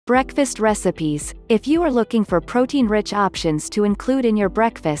Breakfast recipes. If you are looking for protein-rich options to include in your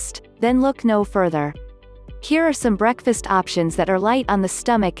breakfast, then look no further. Here are some breakfast options that are light on the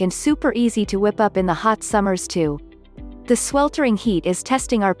stomach and super easy to whip up in the hot summers too. The sweltering heat is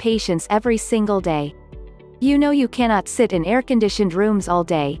testing our patience every single day. You know you cannot sit in air-conditioned rooms all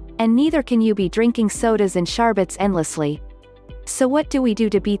day, and neither can you be drinking sodas and sherbets endlessly. So what do we do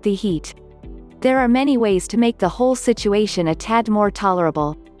to beat the heat? There are many ways to make the whole situation a tad more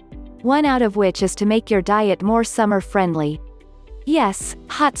tolerable. One out of which is to make your diet more summer-friendly. Yes,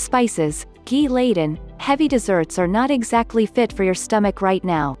 hot spices, ghee-laden, heavy desserts are not exactly fit for your stomach right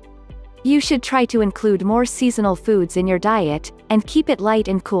now. You should try to include more seasonal foods in your diet, and keep it light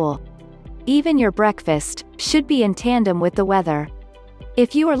and cool. Even your breakfast should be in tandem with the weather.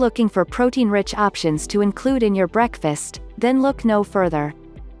 If you are looking for protein-rich options to include in your breakfast, then look no further.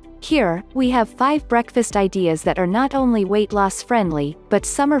 Here, we have 5 breakfast ideas that are not only weight loss friendly, but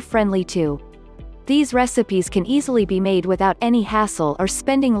summer friendly too. These recipes can easily be made without any hassle or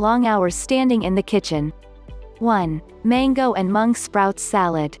spending long hours standing in the kitchen. 1. Mango and mung sprouts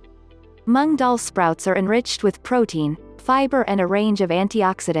salad. Mung dal sprouts are enriched with protein, fiber and a range of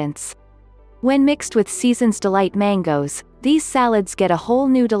antioxidants. When mixed with Season's Delight mangoes, these salads get a whole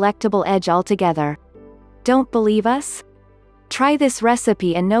new delectable edge altogether. Don't believe us? Try this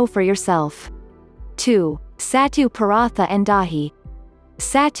recipe and know for yourself. 2. Sattu paratha and dahi.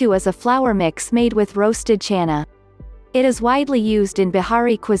 Sattu is a flour mix made with roasted chana. It is widely used in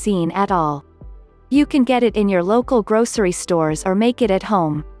Bihari cuisine at all. You can get it in your local grocery stores or make it at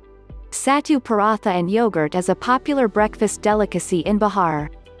home. Sattu paratha and yogurt is a popular breakfast delicacy in Bihar.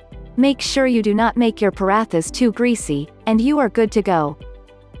 Make sure you do not make your parathas too greasy, and you are good to go.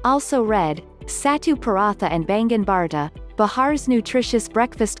 Also red, sattu paratha and bangan barta, Bihar's nutritious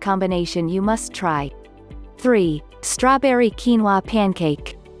breakfast combination you must try. 3. Strawberry quinoa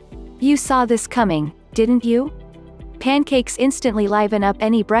pancake. You saw this coming, didn't you? Pancakes instantly liven up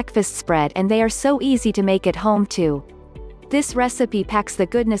any breakfast spread and they are so easy to make at home too. This recipe packs the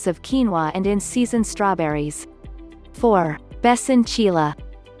goodness of quinoa and in-season strawberries. 4. Besan chila.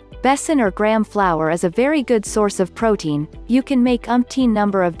 Besan or gram flour is a very good source of protein. You can make umpteen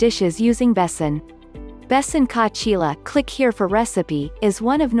number of dishes using besan. Besan ka chila, click here for recipe, is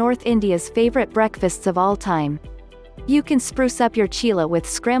one of North India's favorite breakfasts of all time. You can spruce up your chila with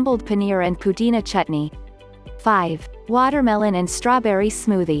scrambled paneer and pudina chutney. 5. Watermelon and strawberry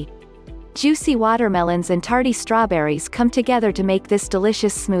smoothie. Juicy watermelons and tarty strawberries come together to make this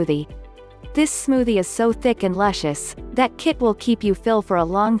delicious smoothie. This smoothie is so thick and luscious, that kit will keep you full for a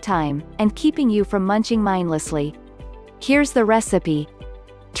long time, and keeping you from munching mindlessly. Here's the recipe.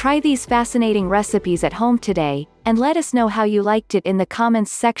 Try these fascinating recipes at home today, and let us know how you liked it in the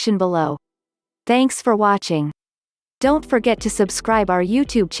comments section below. Thanks for watching. Don't forget to subscribe our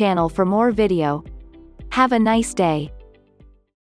YouTube channel for more video. Have a nice day.